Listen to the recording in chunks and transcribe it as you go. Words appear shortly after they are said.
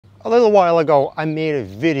A little while ago, I made a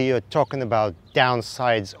video talking about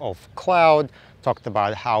downsides of cloud, talked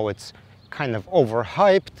about how it's kind of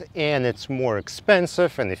overhyped and it's more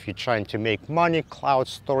expensive. And if you're trying to make money, cloud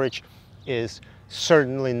storage is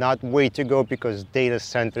certainly not way to go because data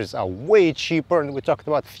centers are way cheaper. And we talked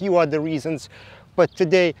about a few other reasons. But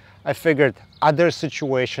today I figured other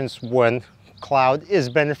situations when cloud is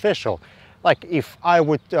beneficial. Like if I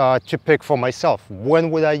would to pick for myself,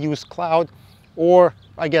 when would I use cloud? Or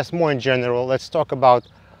I guess more in general, let's talk about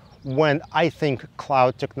when I think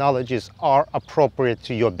cloud technologies are appropriate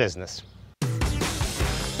to your business.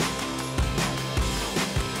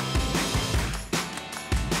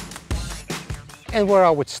 And where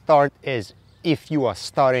I would start is if you are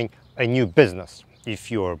starting a new business. If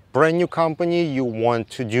you're a brand new company, you want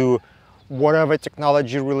to do whatever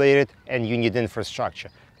technology related and you need infrastructure.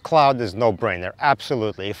 Cloud is no-brainer,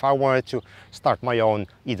 absolutely. If I wanted to start my own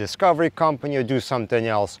e-discovery company or do something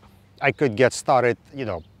else, I could get started,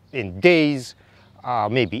 in days,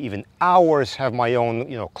 maybe even hours, have my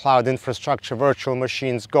own, cloud infrastructure, virtual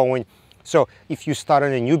machines going. So if you start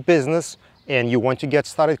a new business and you want to get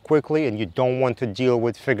started quickly and you don't want to deal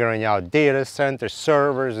with figuring out data centers,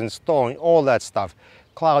 servers, installing all that stuff,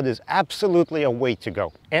 cloud is absolutely a way to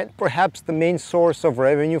go. And perhaps the main source of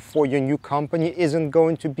revenue for your new company isn't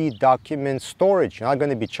going to be document storage. You're not going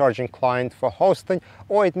to be charging client for hosting,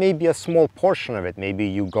 or it may be a small portion of it. Maybe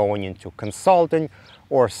you going into consulting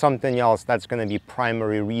or something else that's going to be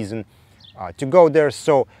primary reason to go there.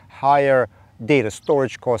 So higher data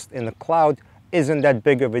storage cost in the cloud isn't that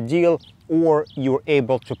big of a deal, or you're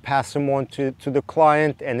able to pass them on to the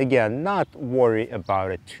client and again, not worry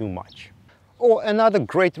about it too much. Or another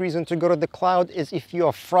great reason to go to the cloud is if you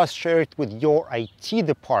are frustrated with your IT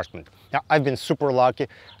department. Now, I've been super lucky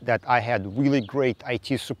that I had really great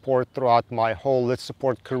IT support throughout my whole Lit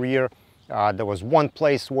Support career. There was one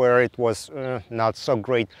place where it was not so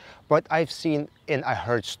great, but I've seen and I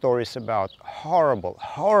heard stories about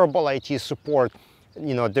horrible IT support.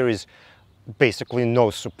 There is basically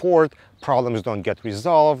no support, problems don't get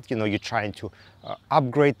resolved, you're trying to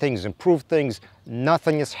upgrade things, improve things,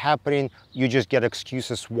 nothing is happening, you just get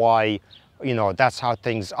excuses why, that's how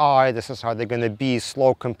things are, this is how they're going to be,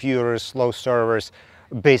 slow computers, slow servers,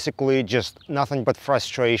 basically just nothing but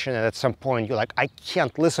frustration. And at some point you're like, I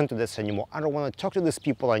can't listen to this anymore, I don't want to talk to these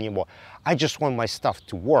people anymore, I just want my stuff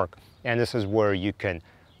to work. And this is where you can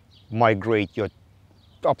migrate your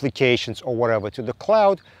applications or whatever to the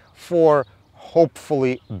cloud for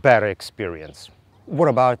hopefully better experience. What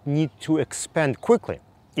about need to expand quickly?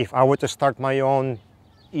 If I were to start my own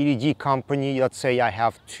EDD company, let's say I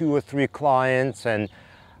have 2 or 3 clients and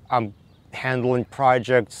I'm handling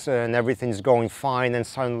projects and everything's going fine, and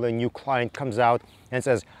suddenly a new client comes out and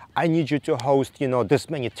says, I need you to host, this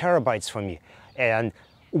many terabytes for me. And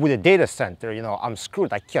with a data center, I'm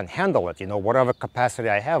screwed, I can't handle it. Whatever capacity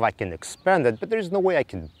I have, I can expand it, but there's no way I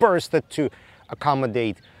can burst it to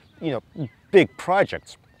accommodate, big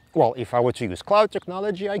projects. Well, if I were to use cloud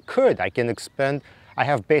technology, I can expand. I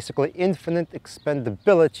have basically infinite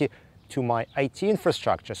expandability to my IT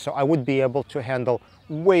infrastructure. So I would be able to handle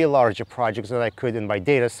way larger projects than I could in my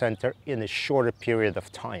data center in a shorter period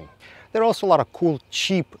of time. There are also a lot of cool,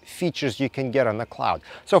 cheap features you can get on the cloud.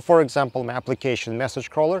 So for example, my application message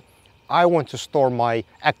crawler, I want to store my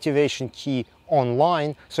activation key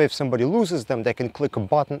online. So if somebody loses them, they can click a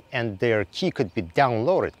button and their key could be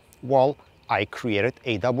downloaded. Well, I created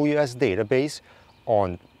AWS database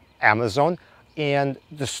on Amazon, and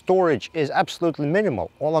the storage is absolutely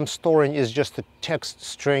minimal. All I'm storing is just the text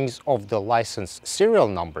strings of the license serial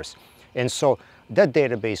numbers. And so that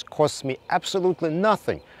database costs me absolutely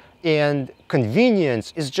nothing. And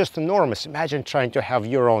convenience is just enormous. Imagine trying to have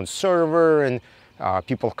your own server and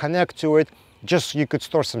people connect to it. Just so you could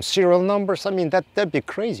store some serial numbers. I mean, that'd be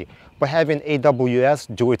crazy. But having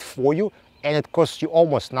AWS do it for you, and it costs you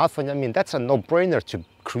almost nothing, I mean, that's a no-brainer to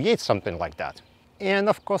create something like that. And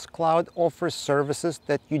of course, cloud offers services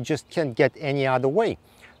that you just can't get any other way.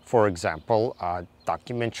 For example,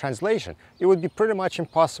 document translation. It would be pretty much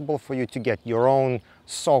impossible for you to get your own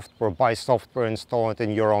software, buy software, install it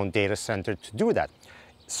in your own data center to do that.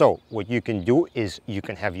 So what you can do is you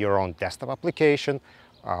can have your own desktop application,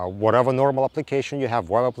 whatever normal application you have,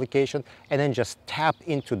 web application, and then just tap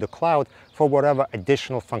into the cloud for whatever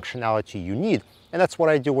additional functionality you need. And that's what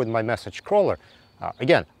I do with my message crawler.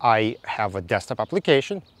 Again, I have a desktop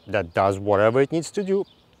application that does whatever it needs to do,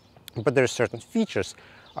 but there are certain features.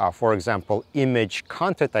 For example, image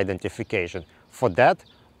content identification. For that,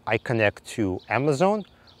 I connect to Amazon,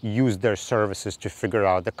 use their services to figure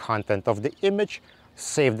out the content of the image,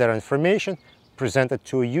 save that information, present it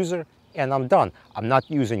to a user, and I'm done. I'm not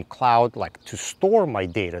using cloud like to store my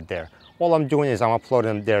data there. All I'm doing is I'm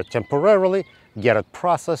uploading them there temporarily, get it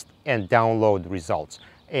processed, and download results.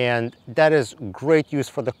 And that is great use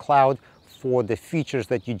for the cloud for the features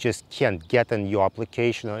that you just can't get in your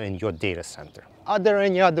application or in your data center. Are there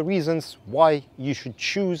any other reasons why you should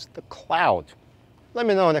choose the cloud? Let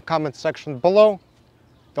me know in the comment section below.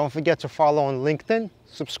 Don't forget to follow on LinkedIn,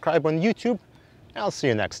 subscribe on YouTube, and I'll see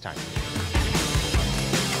you next time.